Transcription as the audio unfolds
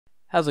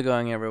How's it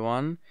going,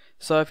 everyone?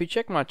 So if you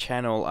check my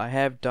channel, I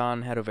have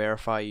done how to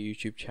verify your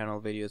YouTube channel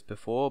videos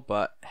before,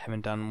 but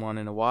haven't done one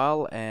in a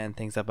while and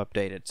things have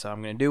updated. So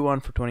I'm going to do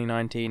one for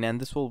 2019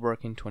 and this will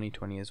work in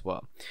 2020 as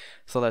well.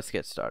 So let's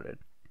get started.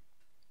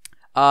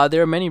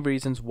 There are many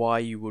reasons why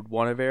you would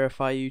want to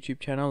verify your YouTube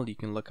channel. You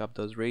can look up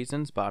those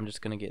reasons, but I'm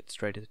just going to get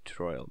straight to the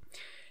tutorial.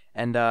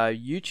 And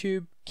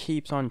YouTube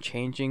keeps on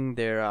changing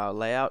their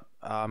layout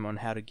on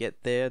how to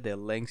get there, their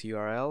links,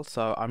 URL.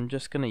 So I'm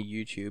just going to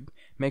YouTube.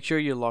 Make sure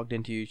you're logged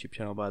into your YouTube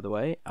channel, by the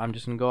way. I'm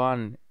just going to go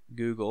on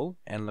Google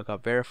and look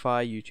up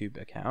verify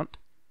YouTube account.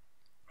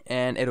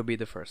 And it'll be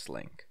the first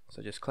link.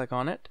 So just click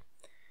on it.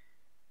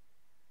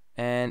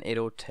 And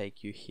it'll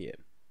take you here.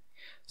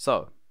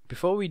 So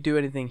before we do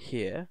anything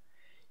here,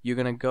 you're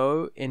going to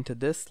go into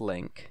this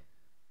link,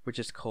 which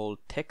is called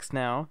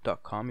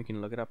textnow.com. You can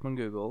look it up on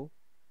Google.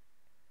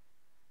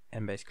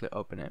 And basically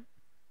open it.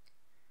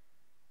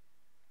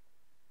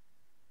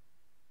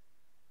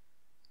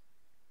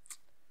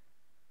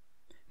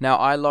 Now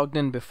I logged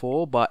in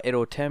before, but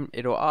it'll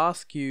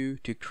ask you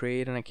to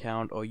create an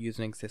account or use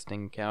an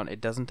existing account.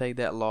 It doesn't take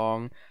that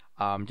long.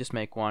 Just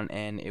make one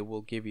and it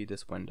will give you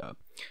this window.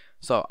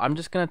 So I'm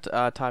just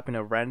gonna type in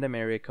a random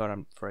area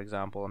code. For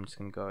example, I'm just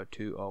gonna go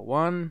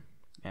 201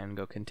 and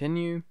go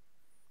continue.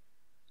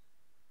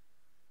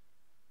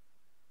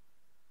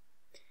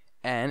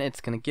 And it's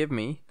going to give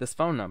me this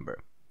phone number.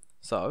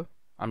 So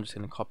I'm just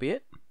going to copy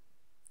it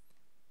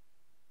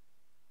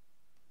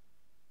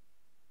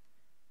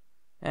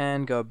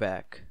and go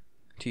back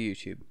to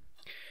YouTube.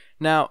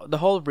 Now the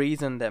whole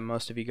reason that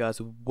most of you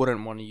guys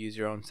wouldn't want to use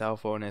your own cell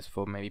phone is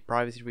for maybe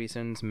privacy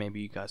reasons,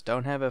 maybe you guys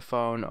don't have a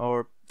phone,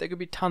 or there could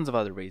be tons of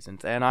other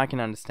reasons, and I can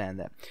understand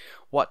that.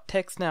 What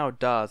TextNow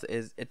does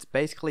is it's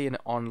basically an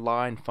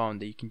online phone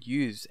that you can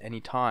use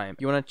anytime.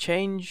 You want to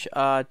change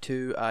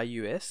to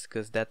US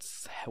because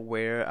that's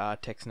where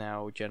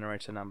TextNow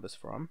generates the numbers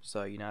from,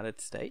 so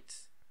United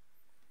States.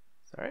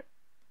 Sorry.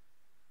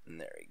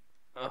 There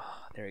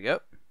we go.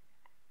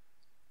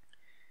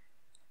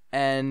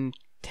 And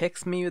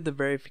text me with the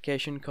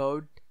verification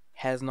code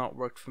has not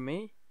worked for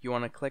me. You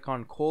want to click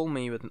on call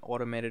me with an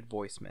automated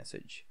voice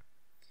message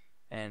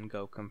and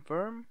go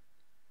confirm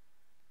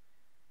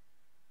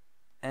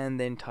and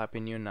then type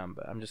in your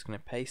number. I'm just going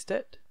to paste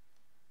it.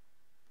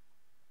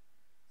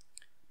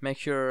 Make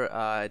sure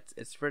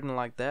it's written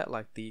like that,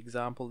 like the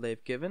example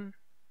they've given,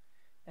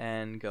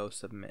 and go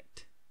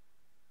submit.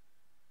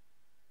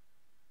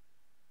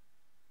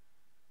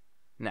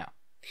 Now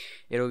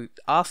it'll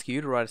ask you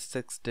to write a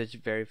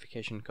 6-digit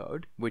verification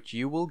code, which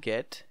you will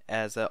get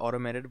as an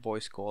automated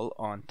voice call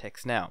on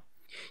TextNow.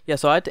 Yeah,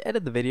 so I had to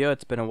edit the video.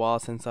 It's been a while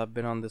since I've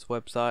been on this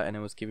website and it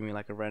was giving me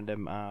like a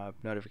random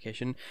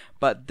notification.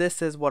 But this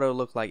is what it'll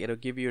look like. It'll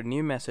give you a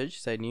new message,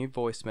 say new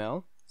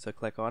voicemail. So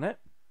click on it.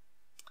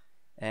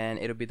 And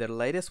it'll be the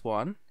latest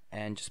one.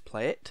 And just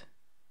play it.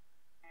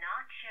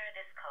 Not share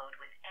this code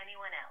with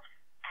anyone else.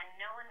 And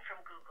no one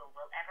from Google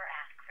will ever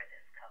ask for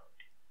this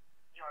code.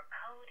 Your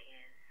code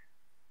is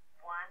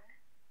 1206003.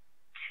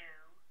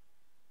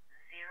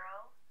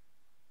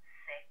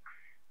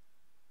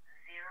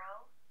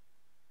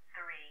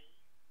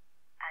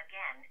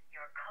 Again,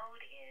 your code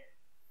is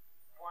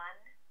 12.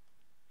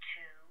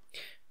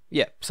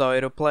 Yeah, so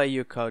it'll play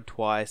your code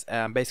twice.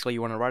 Basically,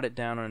 you want to write it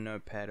down on a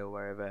notepad or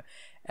wherever,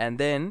 and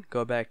then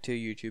go back to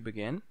YouTube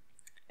again,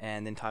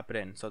 and then type it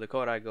in. So the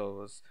code I got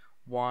was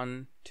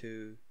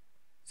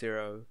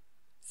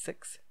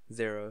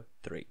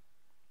 120603.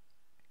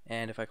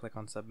 And if I click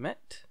on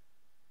submit,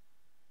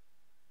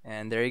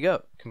 and there you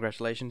go.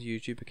 Congratulations, your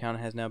YouTube account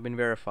has now been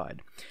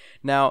verified.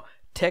 Now,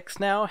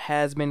 TextNow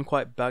has been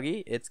quite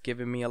buggy. It's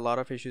given me a lot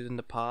of issues in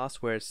the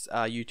past where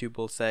YouTube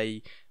will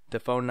say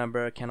the phone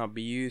number cannot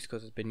be used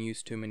because it's been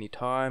used too many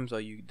times, or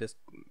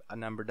a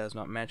number does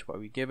not match what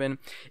we're given.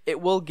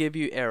 It will give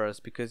you errors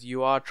because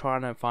you are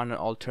trying to find an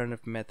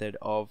alternative method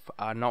of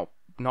not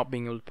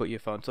being able to put your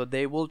phone. So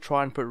they will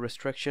try and put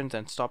restrictions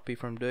and stop you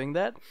from doing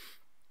that.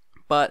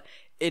 But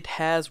it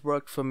has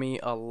worked for me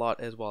a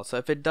lot as well. So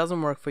if it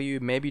doesn't work for you,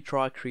 maybe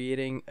try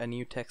creating a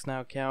new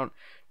TextNow account.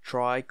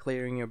 Try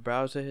clearing your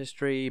browser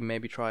history.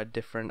 Maybe try a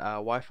different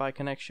Wi-Fi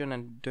connection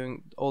and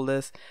doing all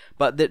this.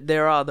 But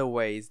there are other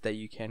ways that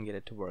you can get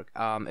it to work.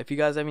 If you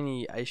guys have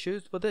any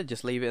issues with it,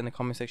 just leave it in the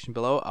comment section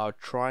below. I'll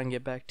try and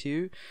get back to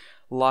you.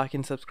 Like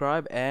and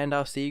subscribe, and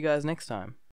I'll see you guys next time.